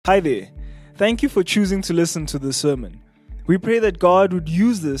Hi there. Thank you for choosing to listen to this sermon. We pray that God would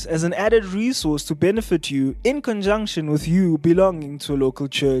use this as an added resource to benefit you in conjunction with you belonging to a local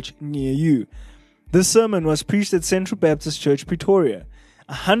church near you. This sermon was preached at Central Baptist Church, Pretoria.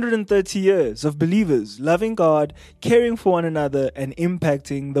 130 years of believers loving God, caring for one another, and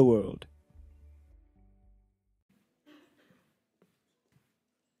impacting the world.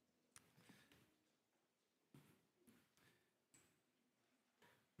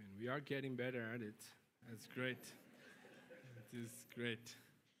 We are getting better at it. That's great. It is great.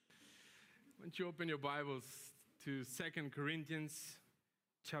 Why don't you open your Bibles to 2 Corinthians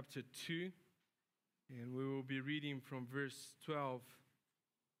chapter 2, and we will be reading from verse 12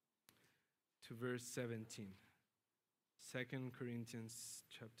 to verse 17. 2 Corinthians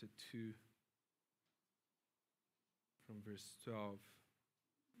chapter 2, from verse 12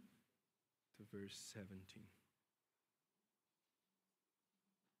 to verse 17.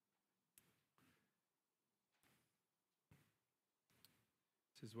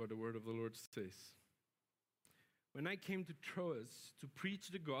 This is what the word of the Lord says. When I came to Troas to preach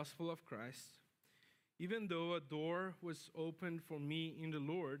the gospel of Christ, even though a door was opened for me in the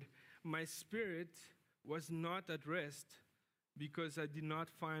Lord, my spirit was not at rest because I did not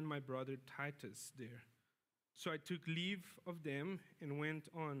find my brother Titus there. So I took leave of them and went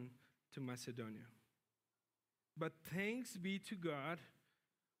on to Macedonia. But thanks be to God,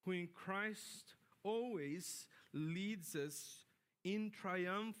 who in Christ always leads us in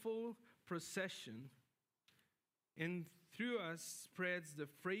triumphal procession, and through us spreads the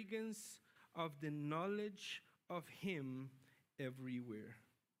fragrance of the knowledge of Him everywhere.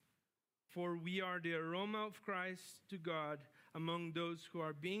 For we are the aroma of Christ to God among those who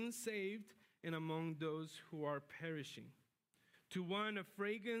are being saved and among those who are perishing. To one a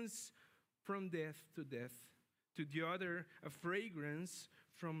fragrance from death to death, to the other a fragrance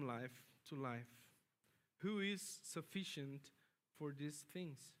from life to life. Who is sufficient for these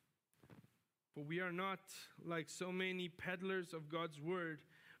things? For we are not like so many peddlers of God's word,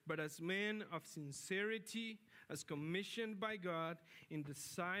 but as men of sincerity, as commissioned by God, in the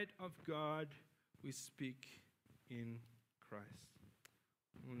sight of God, we speak in Christ.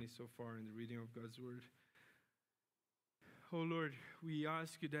 Only so far in the reading of God's word. Oh Lord, we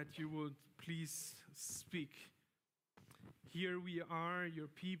ask you that you would please speak. Here we are, your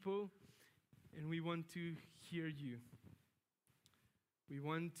people, and we want to hear you. We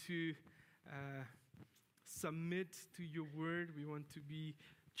want to submit to your word. We want to be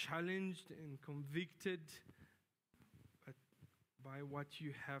challenged and convicted by what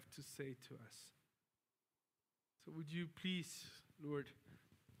you have to say to us. So would you please, Lord,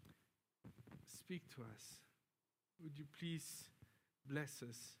 speak to us? Would you please bless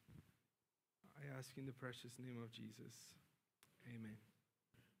us? I ask in the precious name of Jesus. Amen.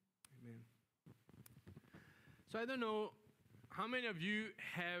 Amen. So I don't know how many of you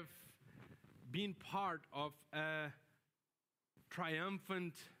have been part of a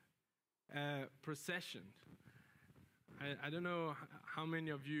triumphant procession? I don't know how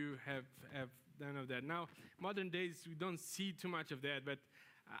many of you have done of that. Now, modern days, we don't see too much of that, but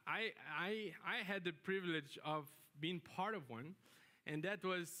I had the privilege of being part of one, and that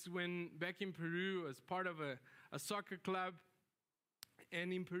was when back in Peru, as part of a soccer club.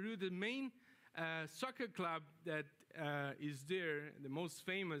 And in Peru, the main soccer club that is there, the most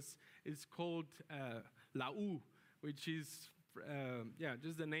famous, is called La U, which is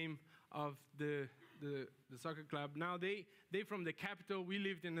just the name of the soccer club. Now they from the capital. We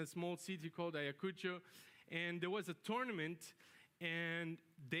lived in a small city called Ayacucho, and there was a tournament, and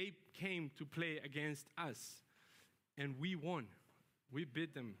they came to play against us, and we won. We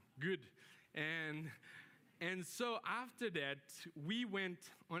beat them good, and so after that we went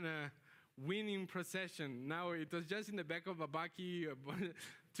on a winning procession. Now it was just in the back of a bakkie,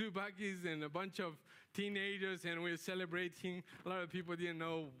 two bakkies and a bunch of teenagers, and we're celebrating. A lot of people didn't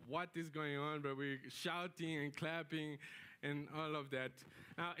know what is going on, but we're shouting and clapping and all of that.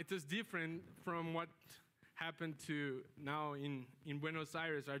 Now it was different from what happened to now in Buenos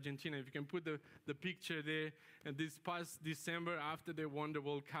Aires, Argentina. If you can put the picture there, and this past December after they won the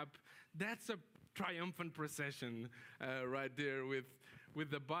World Cup, that's a triumphant procession right there with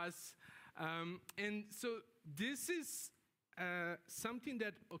the bus. And so this is something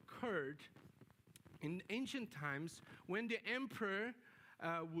that occurred in ancient times when the emperor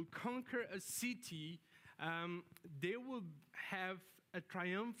would conquer a city. They would have a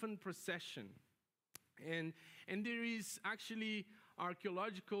triumphant procession. And there is actually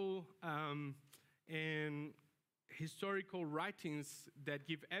archaeological and historical writings that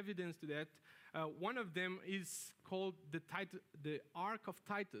give evidence to that. One of them is called the Ark of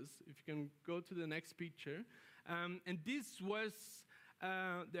Titus. If you can go to the next picture. And this was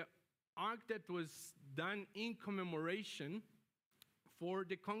the ark that was done in commemoration for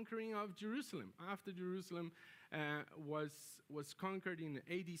the conquering of Jerusalem. After Jerusalem was conquered in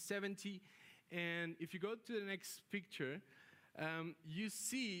AD 70. And if you go to the next picture, you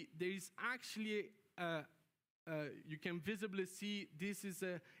see there is actually you can visibly see this is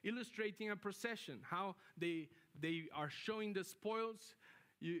illustrating a procession, how they are showing the spoils.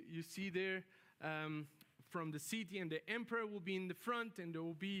 You see there from the city, and the emperor will be in the front, and there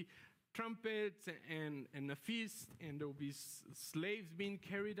will be trumpets and a feast, and there will be slaves being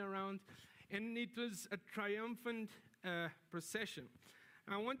carried around. And it was a triumphant procession.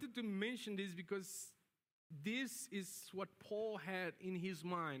 I wanted to mention this because this is what Paul had in his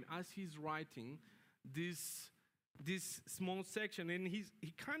mind as he's writing this small section, and he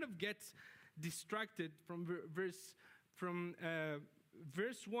kind of gets distracted from verse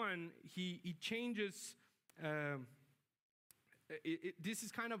 1. He changes. This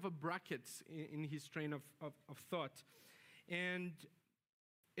is kind of a bracket in his train of thought, and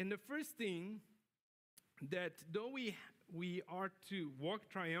the first thing that though we are to walk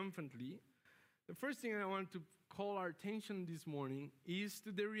triumphantly, the first thing I want to call our attention this morning is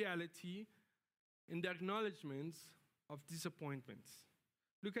to the reality and the acknowledgments of disappointments.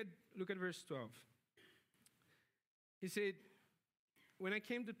 Look at verse 12. He said, "When I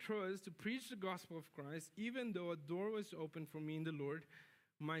came to Troas to preach the gospel of Christ, even though a door was open for me in the Lord,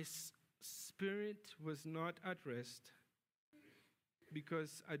 my spirit was not at rest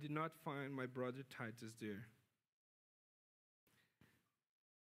because I did not find my brother Titus there."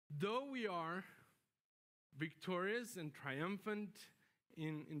 Though we are victorious and triumphant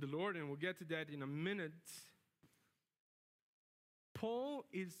in the Lord, and we'll get to that in a minute, Paul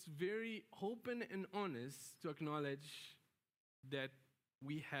is very open and honest to acknowledge that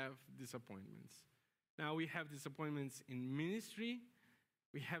we have disappointments. Now, we have disappointments in ministry.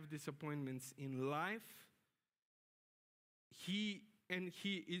 We have disappointments in life. He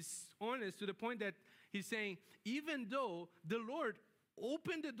is honest to the point that he's saying, even though the Lord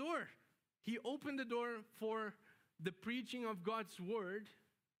opened the door, he opened the door for the preaching of God's word,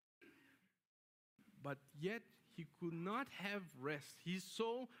 but yet he could not have rest. His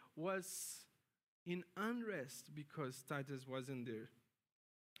soul was in unrest because Titus wasn't there.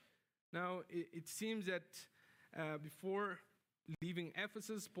 Now, it seems that before leaving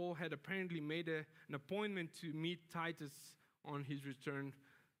Ephesus, Paul had apparently made an appointment to meet Titus on his return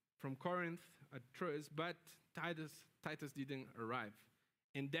from Corinth at Troas, but Titus didn't arrive.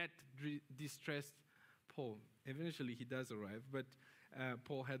 And that distressed Paul. Eventually he does arrive, but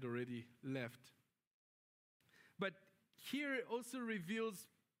Paul had already left. But here it also reveals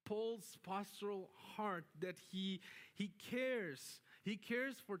Paul's pastoral heart, that he cares. He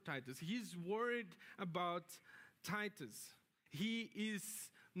cares for Titus. He's worried about Titus. He is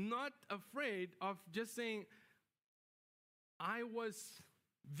not afraid of just saying, I was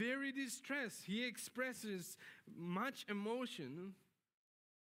very distressed. He expresses much emotion.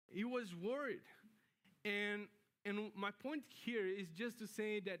 He was worried. And my point here is just to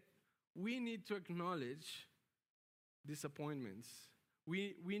say that we need to acknowledge disappointments.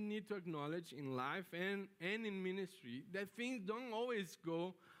 We need to acknowledge in life and in ministry that things don't always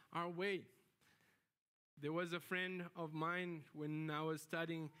go our way. There was a friend of mine when I was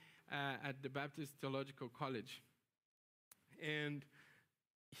studying at the Baptist Theological College. And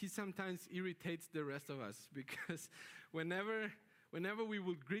he sometimes irritates the rest of us because whenever we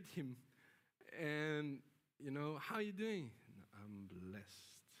would greet him and, how are you doing? I'm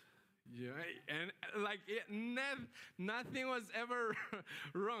blessed. Yeah, and nothing was ever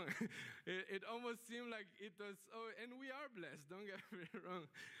wrong. It almost seemed like it was, and we are blessed, don't get me wrong.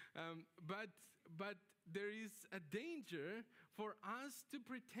 But there is a danger for us to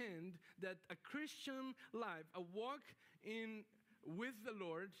pretend that a Christian life, a walk with the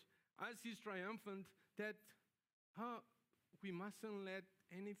Lord as He's triumphant, that we mustn't let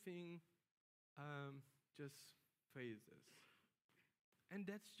anything just faze us. And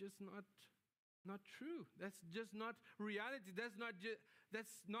that's just not true. That's just not reality. That's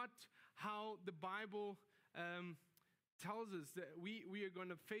not how the Bible tells us that we are going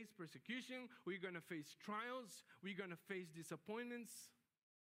to face persecution, we're going to face trials, we're going to face disappointments.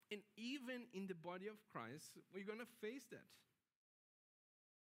 And even in the body of Christ, we're going to face that.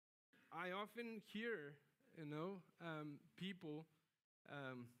 I often hear, people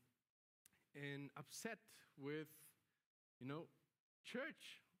and upset with,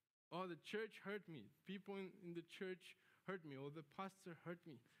 church. Oh, the church hurt me. People in the church hurt me. Or the pastor hurt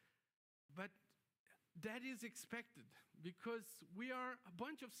me. But that is expected because we are a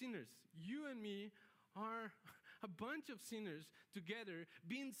bunch of sinners. You and me are a bunch of sinners together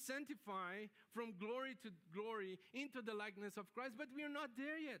being sanctified from glory to glory into the likeness of Christ, but we are not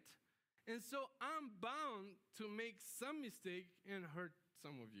there yet. And so I'm bound to make some mistake and hurt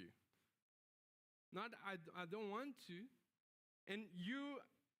some of you. I don't want to. And you,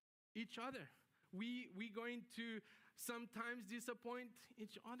 each other. We going to sometimes disappoint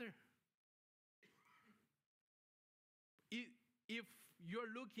each other. If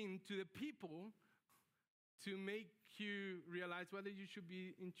you're looking to the people to make you realize whether you should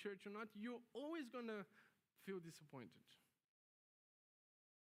be in church or not, you're always going to feel disappointed.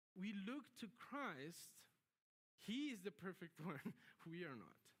 We look to Christ. He is the perfect one. We are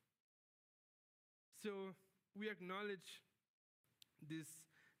not. So we acknowledge this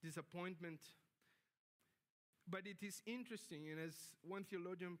disappointment. But it is interesting, and as one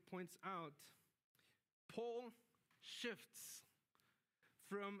theologian points out, Paul shifts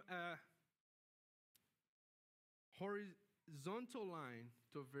from a horizontal line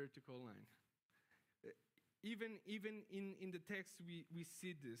to a vertical line. Even in the text, we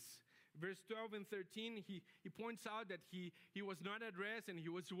see this. Verse 12 and 13, he points out that he was not at rest and he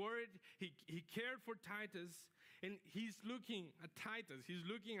was worried. He cared for Titus, and he's looking at Titus. He's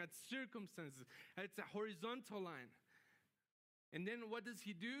looking at circumstances. It's a horizontal line. And then what does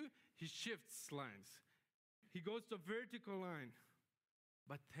he do? He shifts lines. He goes to a vertical line.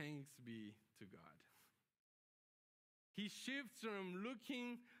 But thanks be to God. He shifts from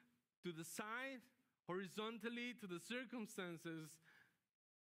looking to the side, horizontally, to the circumstances,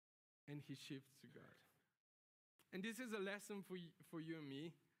 and he shifts to God. And this is a lesson for you and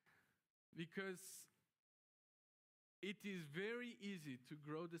me, because it is very easy to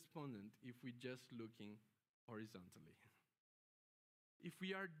grow despondent if we're just looking horizontally. If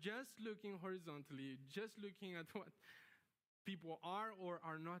we are just looking horizontally, just looking at what people are or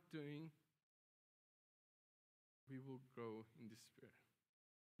are not doing, we will grow in despair.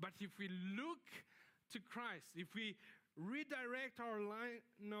 But if we look to Christ, if we redirect our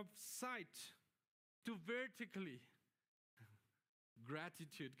line of sight to vertically,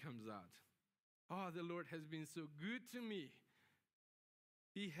 gratitude comes out. Oh, the Lord has been so good to me.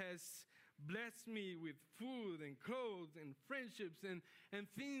 He has blessed me with food and clothes and friendships and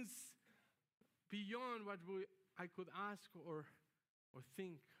things beyond what I could ask or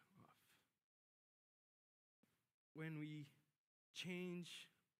think of. When we change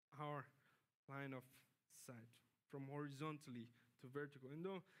our line of sight from horizontally to vertical.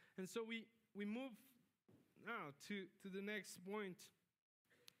 And so we move now to the next point,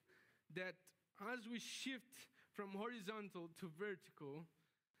 that as we shift from horizontal to vertical,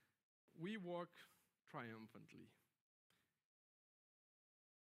 we walk triumphantly.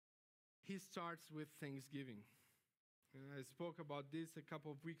 He starts with thanksgiving. And I spoke about this a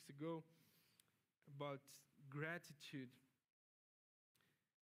couple of weeks ago, about gratitude.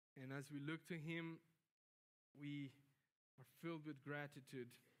 And as we look to him, we are filled with gratitude.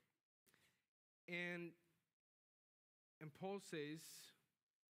 And Paul says,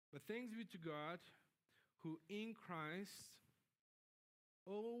 but thanks be to God, who in Christ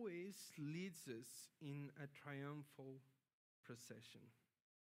always leads us in a triumphal procession.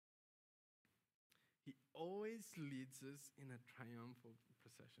 He always leads us in a triumphal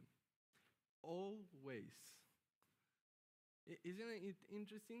procession. Always. Isn't it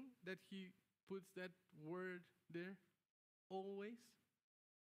interesting that he puts that word there? Always.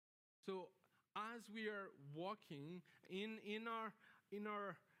 So as we are walking in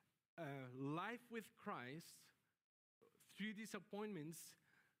our life with Christ, through disappointments,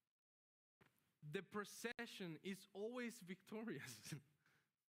 the procession is always victorious.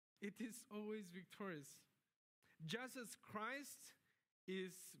 It is always victorious. Just as Christ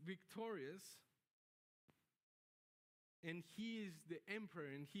is victorious, and he is the emperor,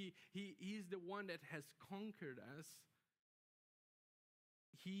 and he is the one that has conquered us,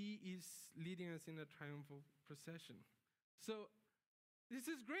 he is leading us in a triumphal procession. So this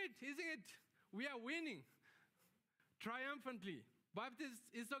is great, isn't it? We are winning triumphantly. Baptists,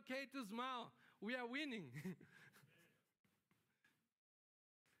 it's okay to smile. We are winning.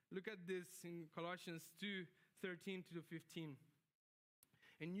 Look at this in Colossians 2:13 to 15.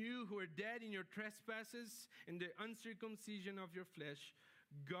 And you who are dead in your trespasses and the uncircumcision of your flesh,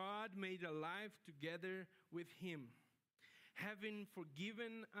 God made alive together with him, having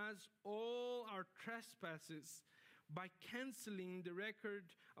forgiven us all our trespasses by canceling the record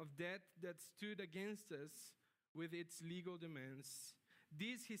of debt that stood against us with its legal demands.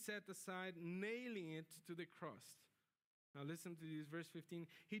 This he set aside, nailing it to the cross. Now listen to this, verse 15.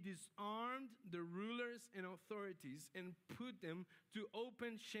 He disarmed the rulers and authorities and put them to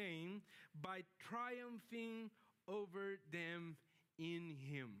open shame by triumphing over them in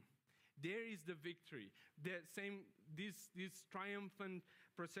him. There is the victory. This triumphant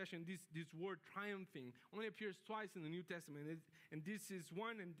procession, this word triumphing only appears twice in the New Testament. And this is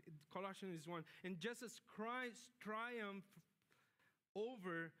one, and Colossians is one. And just as Christ triumphed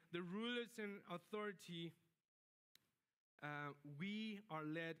over the rulers and authority, we are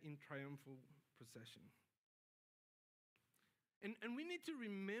led in triumphal procession. And we need to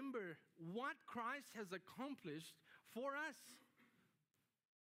remember what Christ has accomplished for us.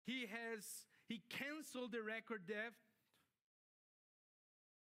 He canceled the record debt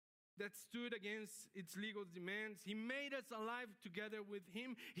that stood against its legal demands. He made us alive together with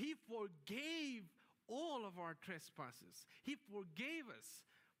him. He forgave all of our trespasses. He forgave us,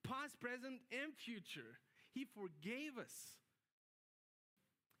 past, present, and future. He forgave us.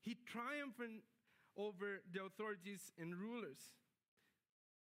 He triumphed over the authorities and rulers.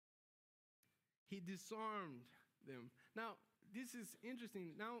 He disarmed them. Now, this is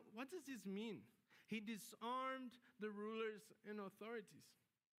interesting. Now, what does this mean? He disarmed the rulers and authorities.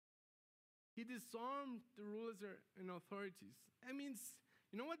 He disarmed the rulers and authorities. That means,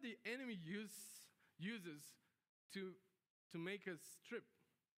 you know what the enemy uses to make us trip?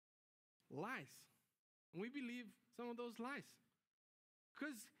 Lies. And we believe some of those lies.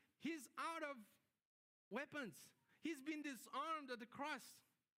 Because he's out of weapons. He's been disarmed at the cross.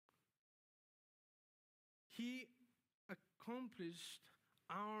 He accomplished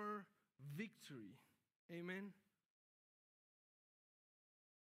our victory. Amen.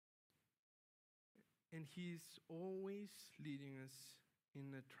 And he's always leading us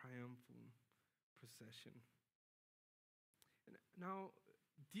in a triumphal procession. And now,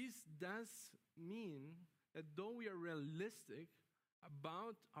 this does mean that though we are realistic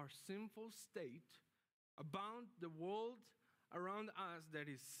about our sinful state, about the world around us that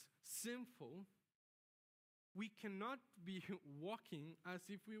is sinful, we cannot be walking as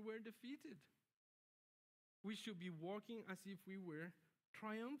if we were defeated. We should be walking as if we were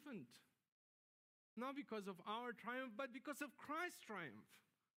triumphant. Not because of our triumph, but because of Christ's triumph.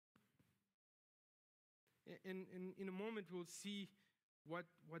 And in a moment, we'll see what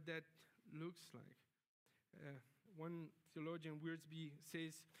that looks like. One theologian, Wiersbe,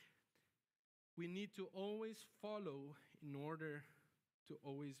 says, we need to always follow in order to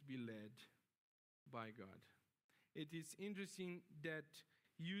always be led by God. It is interesting that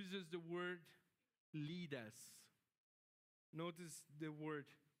he uses the word lead us. Notice the word.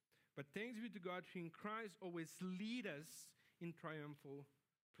 But thanks be to God who in Christ always lead us in triumphal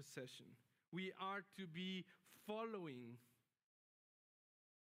procession. We are to be following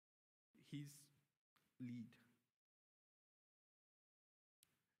his lead.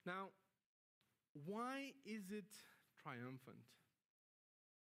 Now, why is it triumphant?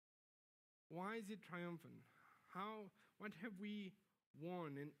 Why is it triumphant? What have we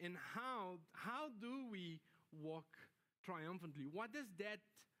won? And how do we walk triumphantly? What does that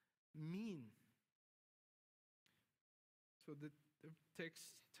mean? So the text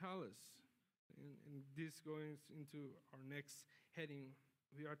tells us, and this goes into our next heading,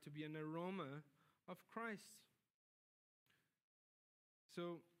 we are to be an aroma of Christ.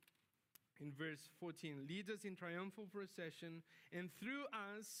 So in verse 14, lead us in triumphal procession, and through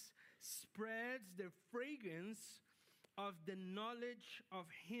us spreads the fragrance of the knowledge of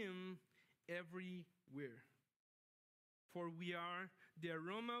him everywhere. For we are the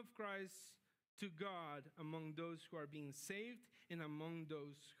aroma of Christ to God among those who are being saved and among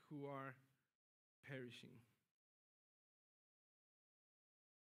those who are perishing.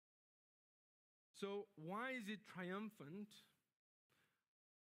 So why is it triumphant?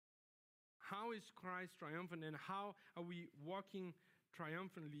 How is Christ triumphant, and how are we walking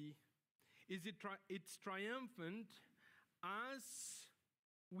triumphantly? It's triumphant as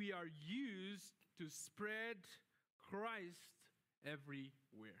we are used to spread Christ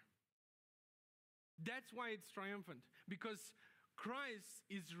everywhere. That's why it's triumphant, because Christ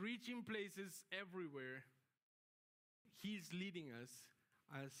is reaching places everywhere. He's leading us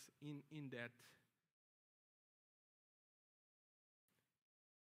as in that.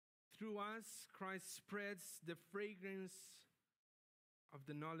 Through us, Christ spreads the fragrance of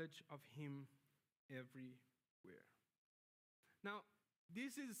the knowledge of him everywhere. Now,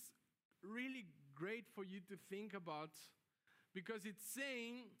 this is really great for you to think about, because it's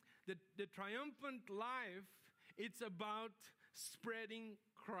saying that the triumphant life, it's about spreading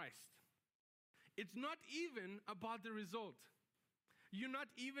Christ. It's not even about the result.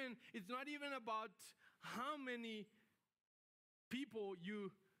 It's not even about how many people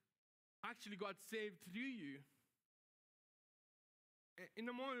you actually got saved through you. In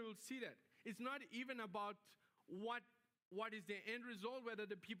a moment, we'll see that. It's not even about what is the end result, whether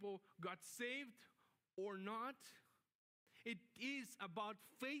the people got saved or not. It is about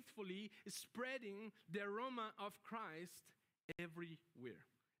faithfully spreading the aroma of Christ everywhere.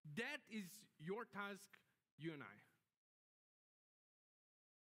 That is your task, you and I.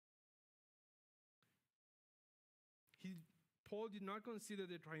 Paul did not consider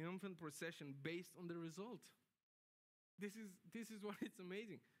the triumphant procession based on the result. This is what it's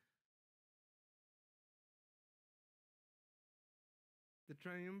amazing. The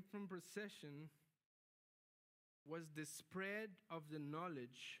triumphant procession was the spread of the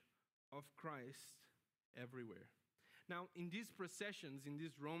knowledge of Christ everywhere. Now, in these processions, in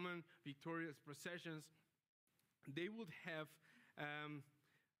these Roman victorious processions, they would have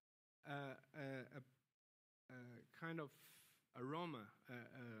a kind of aroma,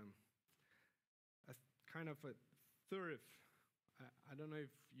 a kind of a thirif. I don't know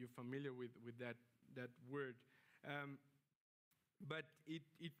if you're familiar with that word, but it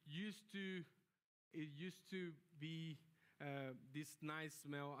used to be this nice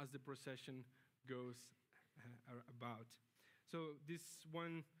smell as the procession goes about. So this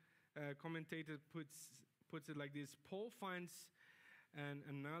one commentator puts it like this: Paul finds an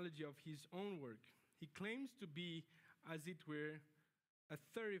analogy of his own work. He claims to be, as it were, a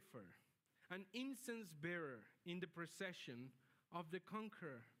thurifer, an incense bearer in the procession of the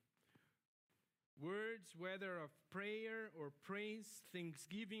conqueror. Words, whether of prayer or praise,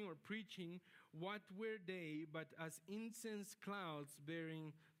 thanksgiving or preaching, what were they but as incense clouds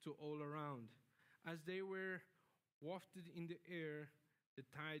bearing to all around, as they were wafted in the air, the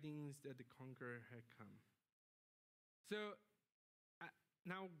tidings that the conqueror had come. So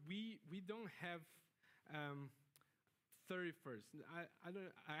now we don't have 31st.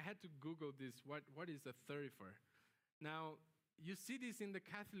 I had to Google this. What is a 31st? Now you see this in the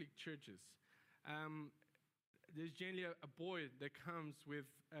Catholic churches. There's generally a boy that comes with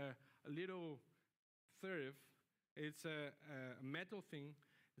a little thirif. It's a metal thing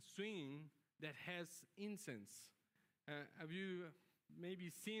swinging that has incense. Have you maybe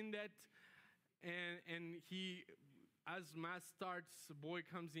seen that? And he, as mass starts, the boy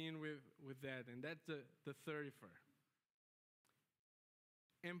comes in with that, and that's the 31st.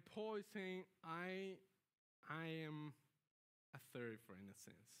 And Paul is saying, I am a 31st in a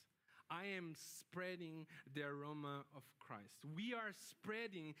sense. I am spreading the aroma of Christ. We are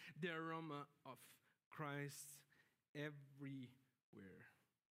spreading the aroma of Christ everywhere,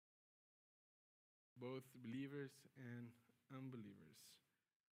 both believers and unbelievers.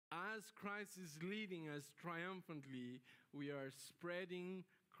 As Christ is leading us triumphantly, we are spreading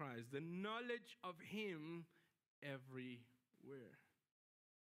Christ, the knowledge of Him everywhere.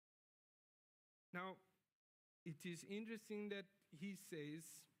 Now, it is interesting that he says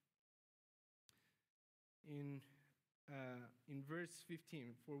in verse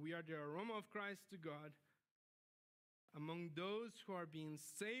 15, for we are the aroma of Christ to God among those who are being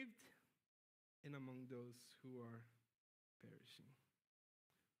saved and among those who are perishing.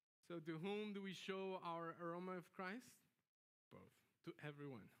 So to whom do we show our aroma of Christ? Both, to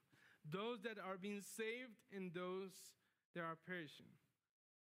everyone. Those that are being saved and those that are perishing.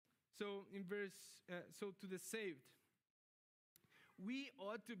 So so to the saved, we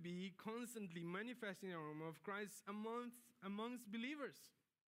ought to be constantly manifesting the aroma of Christ amongst believers.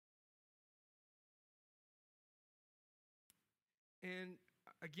 And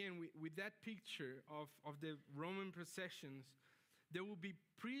again, with that picture of the Roman processions, there will be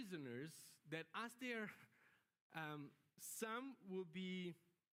prisoners that as they are, some will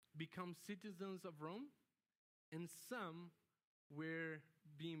become citizens of Rome, and some were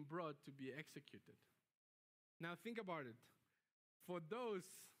being brought to be executed. Now think about it. For those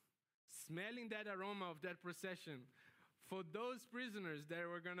smelling that aroma of that procession, for those prisoners that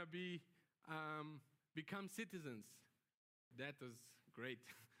were going to become citizens, that was great.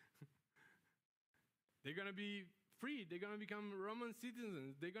 They're going to be free. They're going to become Roman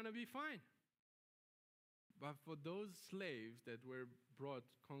citizens. They're going to be fine. But for those slaves that were brought,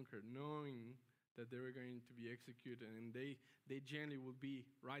 conquered, knowing that they were going to be executed, and they generally would be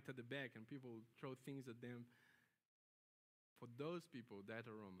right at the back, and people would throw things at them. For those people, that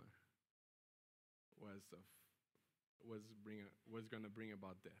aroma was going to bring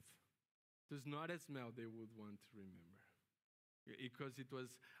about death. It was not a smell they would want to remember, because it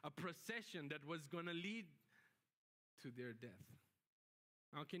was a procession that was going to lead to their death.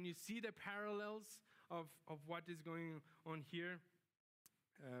 Now, can you see the parallels of what is going on here?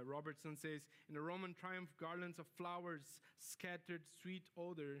 Robertson says, in the Roman triumph, garlands of flowers scattered sweet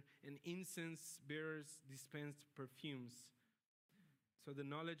odor, and incense bearers dispensed perfumes. So the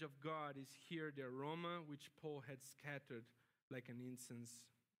knowledge of God is here, the aroma which Paul had scattered like an incense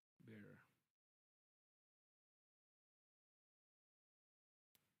bearer.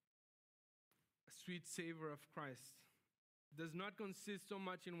 A sweet savor of Christ does not consist so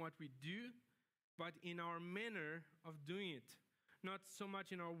much in what we do, but in our manner of doing it. Not so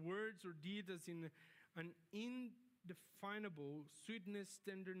much in our words or deeds as in an indefinable sweetness,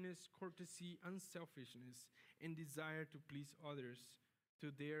 tenderness, courtesy, unselfishness, and desire to please others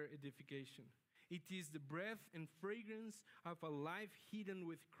to their edification. It is the breath and fragrance of a life hidden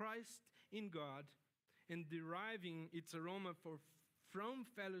with Christ in God and deriving its aroma from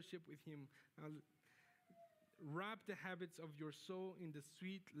fellowship with Him. Wrap the habits of your soul in the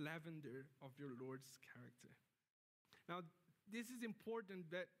sweet lavender of your Lord's character. Now, this is important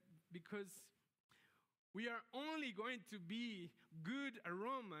because we are only going to be good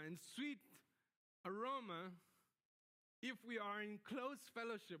aroma and sweet aroma if we are in close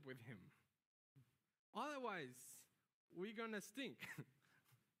fellowship with Him. Otherwise, we're going to stink.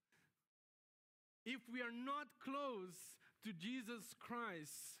 If we are not close to Jesus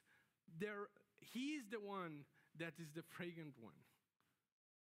Christ, He is the one that is the fragrant one.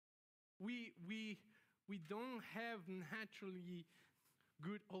 We don't have naturally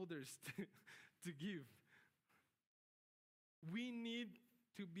good odors to give. We need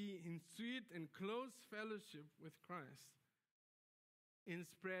to be in sweet and close fellowship with Christ and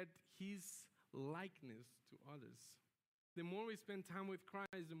spread His likeness to others. The more we spend time with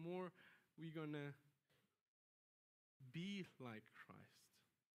Christ, the more we're going to be like Christ.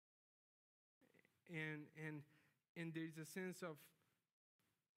 And there's a sense of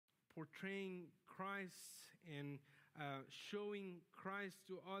portraying Christ and showing Christ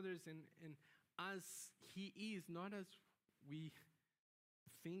to others and as He is, not as we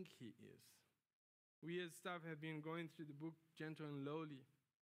think He is. We as staff have been going through the book Gentle and Lowly,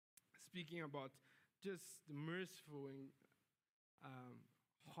 speaking about just the merciful and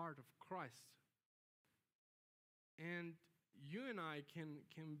heart of Christ. And you and I can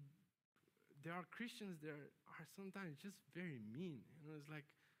there are Christians that are sometimes just very mean. It's like,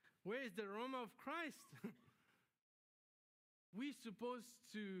 where is the aroma of Christ? We're supposed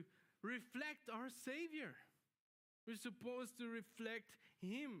to reflect our Savior. We're supposed to reflect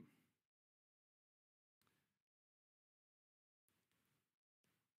Him.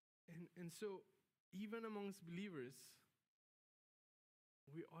 And so, even amongst believers,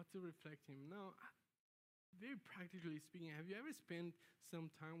 we ought to reflect Him. Now, very practically speaking, have you ever spent some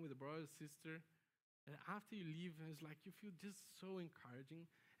time with a brother or sister and after you leave, it's like you feel just so encouraging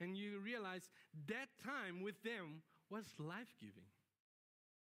and you realize that time with them was life-giving,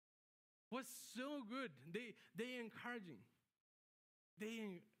 was so good. They encouraging.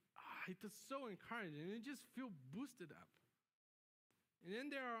 It was so encouraging. And you just feel boosted up. And then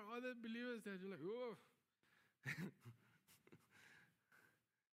there are other believers that you're like, oh,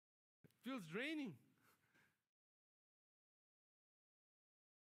 feels draining.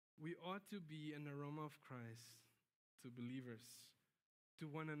 We ought to be an aroma of Christ to believers, to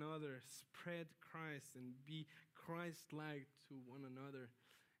one another, spread Christ and be Christ-like to one another.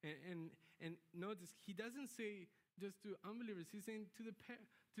 And notice, he doesn't say just to unbelievers. He's saying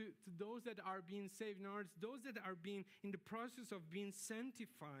to those that are being saved. In other words, those that are being in the process of being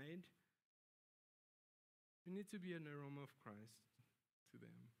sanctified, we need to be an aroma of Christ to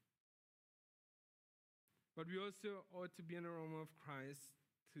them. But we also ought to be an aroma of Christ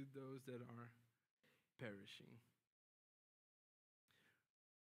to those that are perishing.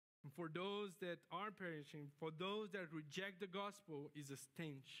 And for those that are perishing, for those that reject the gospel, is a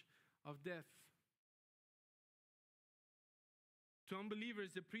stench of death. To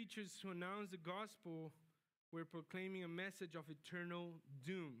unbelievers, the preachers who announced the gospel were proclaiming a message of eternal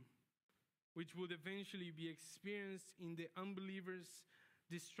doom, which would eventually be experienced in the unbelievers'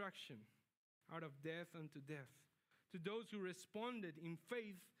 destruction, out of death unto death. To those who responded in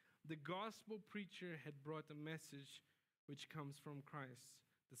faith, the gospel preacher had brought a message which comes from Christ,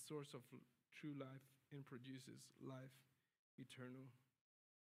 the source of true life, and produces life eternal.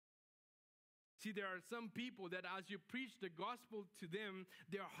 See, there are some people that as you preach the gospel to them,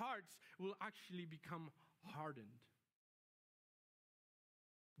 their hearts will actually become hardened.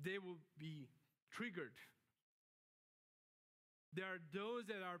 They will be triggered. There are those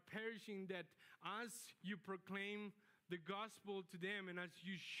that are perishing that as you proclaim the gospel to them and as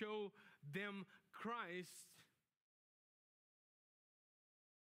you show them Christ,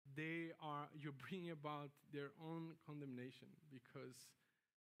 you're bringing about their own condemnation because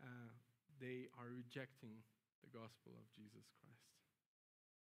they are rejecting the gospel of Jesus Christ.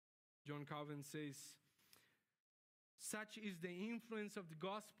 John Calvin says, such is the influence of the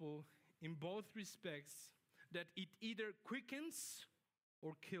gospel in both respects that it either quickens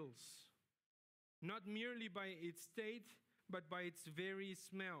or kills, not merely by its state, but by its very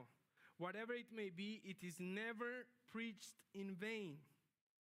smell. Whatever it may be, it is never preached in vain,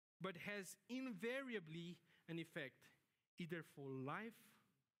 but has invariably an effect, either for life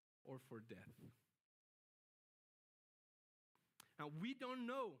or for death. Now, we don't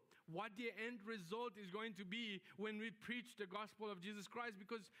know what the end result is going to be when we preach the gospel of Jesus Christ,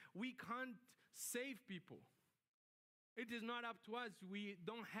 because we can't save people. It is not up to us. We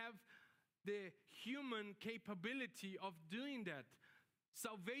don't have the human capability of doing that.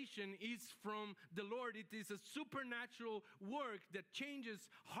 Salvation is from the Lord. It is a supernatural work that changes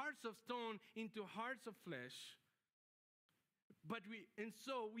hearts of stone into hearts of flesh.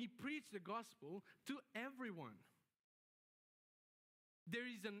 So we preach the gospel to everyone. There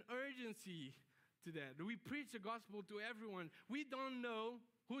is an urgency to that. We preach the gospel to everyone. We don't know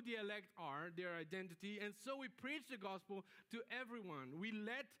who the elect are, their identity, and so we preach the gospel to everyone. We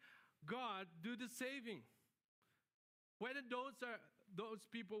let God do the saving. Whether those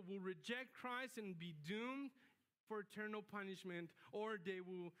people will reject Christ and be doomed for eternal punishment, or they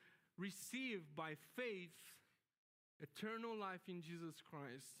will receive by faith eternal life in Jesus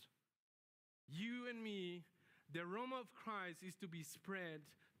Christ. You and me, the aroma of Christ is to be spread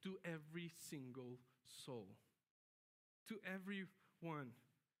to every single soul, to everyone.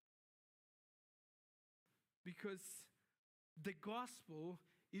 Because the gospel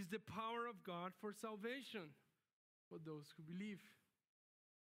is the power of God for salvation for those who believe.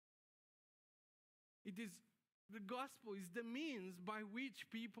 The gospel is the means by which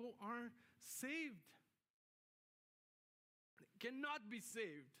people are saved. They cannot be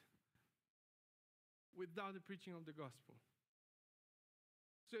saved without the preaching of the gospel.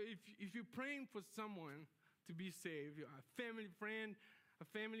 So if you're praying for someone to be saved, a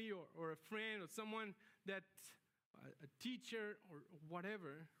family or a friend or someone that, a teacher or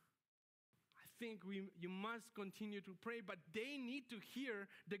whatever, I think you must continue to pray, but they need to hear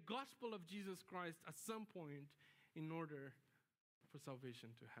the gospel of Jesus Christ at some point in order for salvation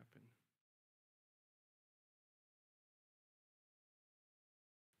to happen.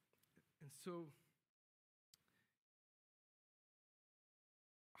 And so,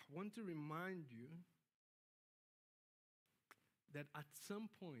 I want to remind you that at some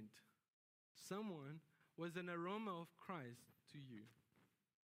point, someone was an aroma of Christ to you.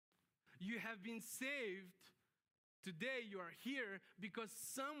 You have been saved. Today you are here because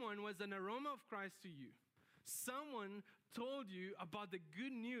someone was an aroma of Christ to you. Someone told you about the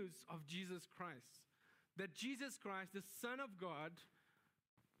good news of Jesus Christ. That Jesus Christ, the Son of God,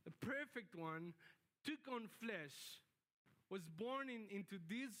 the perfect one, took on flesh, was born into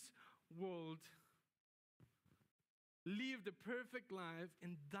this world, lived a perfect life,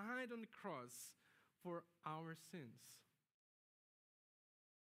 and died on the cross for our sins.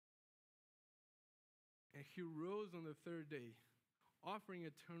 And he rose on the third day, offering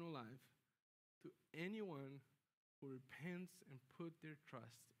eternal life to anyone who repents and put their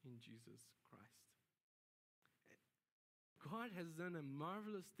trust in Jesus Christ. God has done a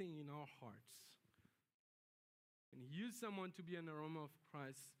marvelous thing in our hearts. And he used someone to be an aroma of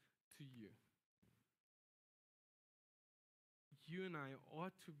Christ to you. You and I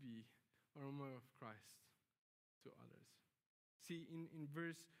ought to be an aroma of Christ to others. See, in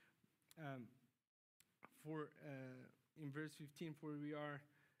verse 15, for we are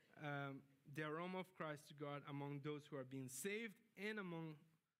the aroma of Christ to God among those who are being saved and among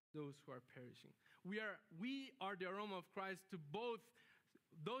those who are perishing. We are the aroma of Christ to both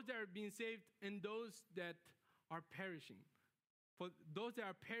those that are being saved and those that are perishing. For those that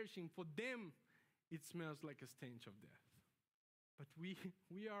are perishing, for them, it smells like a stench of death. But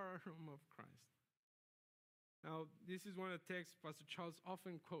we are an aroma of Christ. Now, this is one of the texts Pastor Charles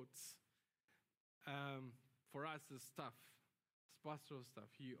often quotes for us as staff, as pastoral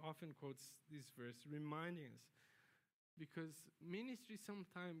staff. He often quotes this verse, reminding us, because ministry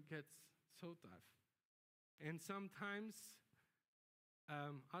sometimes gets so tough. And sometimes,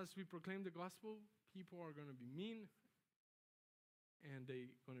 as we proclaim the gospel, people are going to be mean, and they're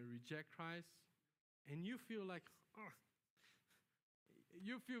going to reject Christ, and you feel like,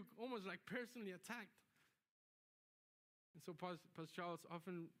 you feel almost like personally attacked. And so Pastor Charles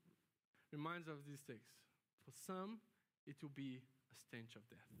often reminds us of these texts. For some, it will be a stench of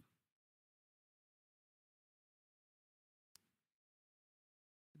death.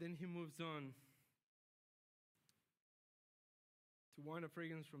 Then he moves on to one a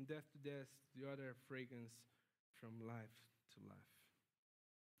fragrance from death to death, the other a fragrance from life to life.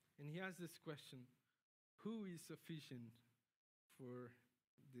 And he asks this question, who is sufficient for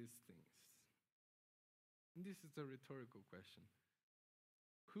these things? And this is a rhetorical question.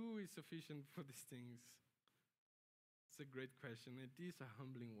 Who is sufficient for these things? It's a great question. It is a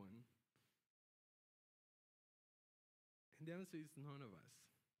humbling one. And the answer is none of us.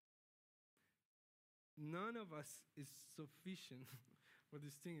 None of us is sufficient for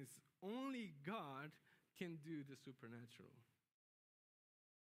these things. Only God can do the supernatural.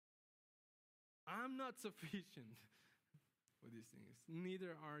 I'm not sufficient for these things.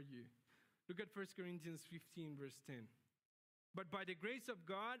 Neither are you. Look at 1 Corinthians 15, verse 10. But by the grace of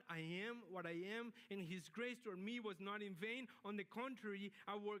God, I am what I am, and his grace toward me was not in vain. On the contrary,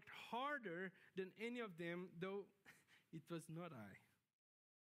 I worked harder than any of them, though it was not I,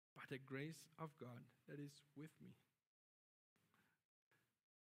 but the grace of God that is with me.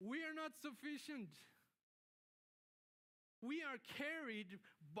 We are not sufficient. We are carried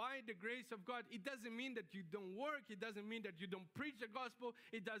by the grace of God. It doesn't mean that you don't work. It doesn't mean that you don't preach the gospel.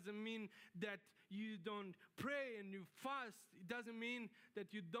 It doesn't mean that you don't pray and you fast. It doesn't mean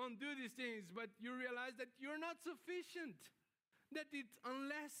that you don't do these things, but you realize that you're not sufficient. That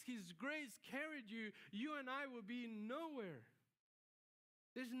unless his grace carried you, you and I will be nowhere.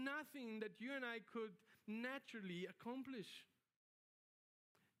 There's nothing that you and I could naturally accomplish.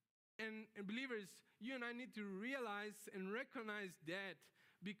 And believers, you and I need to realize and recognize that,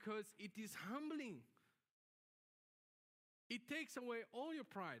 because it is humbling. It takes away all your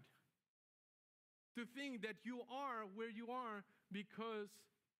pride to think that you are where you are because,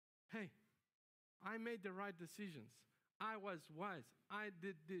 hey, I made the right decisions. I was wise. I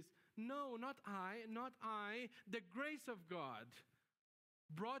did this. No, not I. The grace of God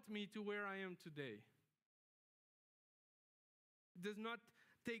brought me to where I am today. It does not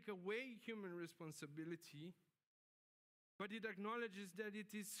take away human responsibility, but it acknowledges that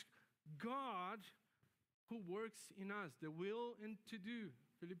it is God who works in us, the will and to do.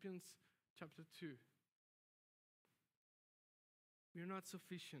 Philippians chapter 2. We are not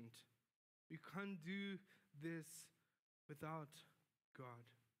sufficient. We can't do this without God.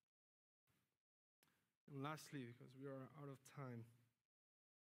 And lastly, because we are out of time,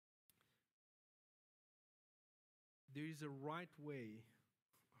 there is a right way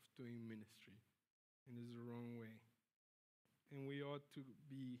of doing ministry, and there's a wrong way. And we ought to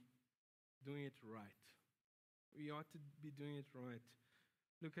be doing it right. We ought to be doing it right.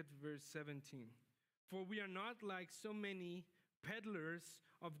 Look at verse 17. For we are not like so many peddlers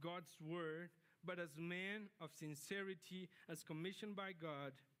of God's word, but as men of sincerity, as commissioned by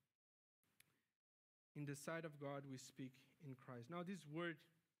God, in the sight of God we speak in Christ. Now this word,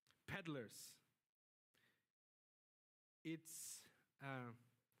 peddlers, it's, I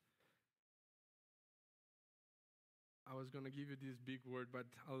was going to give you this big word, but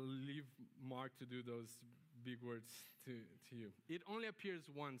I'll leave Mark to do those big words to you. It only appears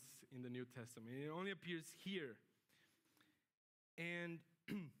once in the New Testament. It only appears here. And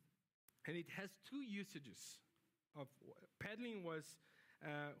and it has two usages. Of peddling was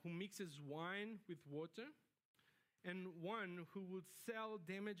who mixes wine with water, and one who would sell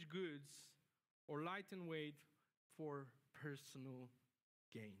damaged goods or lighten weight for personal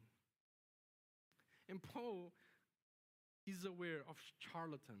gain. And Paul is aware of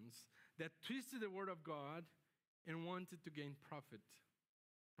charlatans that twisted the word of God and wanted to gain profit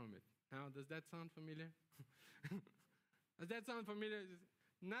from it. Now, does that sound familiar? Does that sound familiar?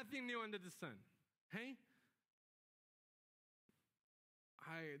 Nothing new under the sun. Hey?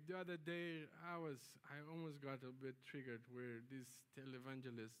 The other day, I almost got a bit triggered where this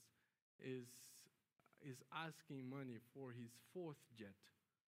televangelist is asking money for his fourth jet.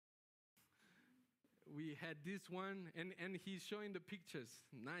 We had this one, and he's showing the pictures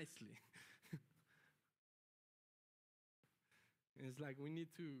nicely. And it's like we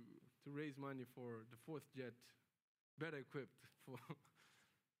need to raise money for the fourth jet, better equipped.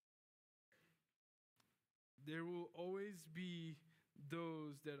 There will always be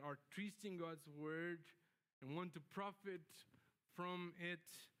those that are twisting God's word and want to profit from it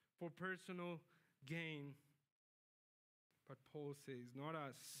for personal gain. But Paul says, not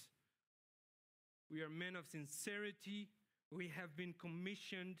us. We are men of sincerity. We have been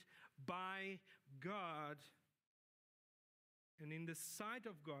commissioned by God. And in the sight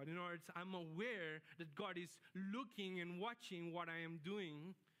of God, in other words, I'm aware that God is looking and watching what I am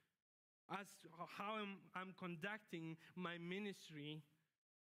doing, as how I'm conducting my ministry.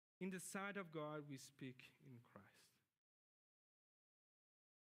 In the sight of God, we speak in Christ.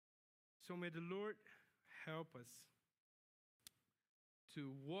 So may the Lord help us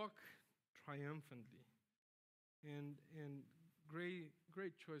to walk triumphantly. And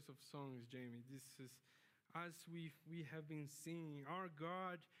great choice of songs, Jamie. This is, as we have been singing, our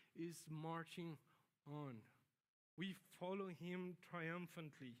God is marching on. We follow him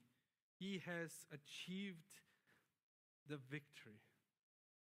triumphantly. He has achieved the victory.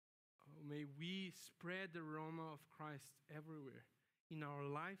 Oh, may we spread the aroma of Christ everywhere in our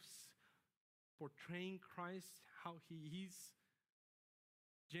lives, portraying Christ, how he is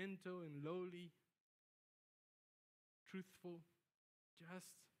gentle and lowly, truthful,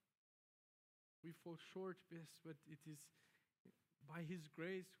 just. We fall short, yes, but it is by his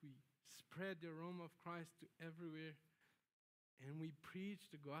grace we spread the aroma of Christ to everywhere, and we preach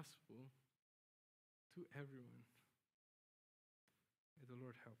the gospel to everyone. May the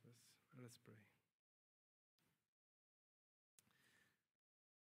Lord help us. Let us pray.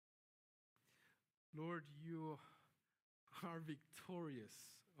 Lord, you are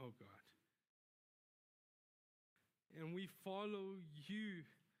victorious, oh God. And we follow you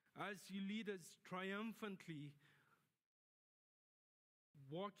as you lead us triumphantly,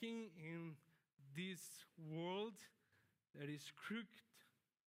 walking in this world that is crooked,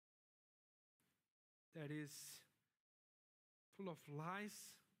 that is full of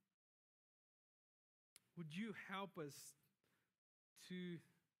lies. Would you help us to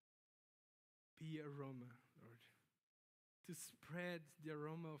be aroma, Lord, to spread the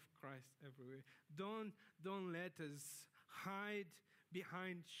aroma of Christ everywhere. Don't let us hide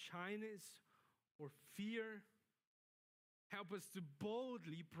behind shyness or fear. Help us to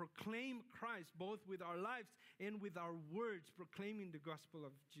boldly proclaim Christ, both with our lives and with our words, proclaiming the gospel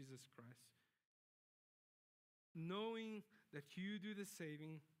of Jesus Christ. Knowing that you do the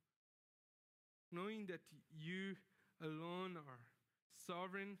saving, knowing that you alone are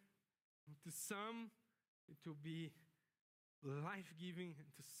sovereign. To some, it will be life-giving,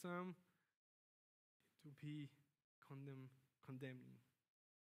 and to some, it will be condemning.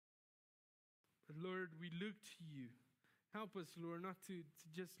 But Lord, we look to you. Help us, Lord, not to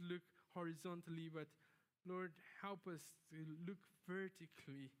just look horizontally, but Lord, help us to look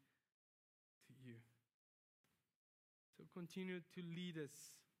vertically to you. So continue to lead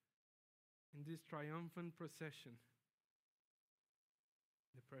us in this triumphant procession.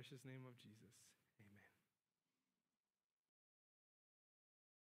 In the precious name of Jesus, amen.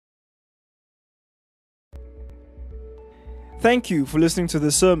 Thank you for listening to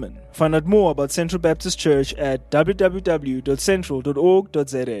this sermon. Find out more about Central Baptist Church at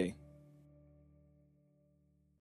www.central.org.za.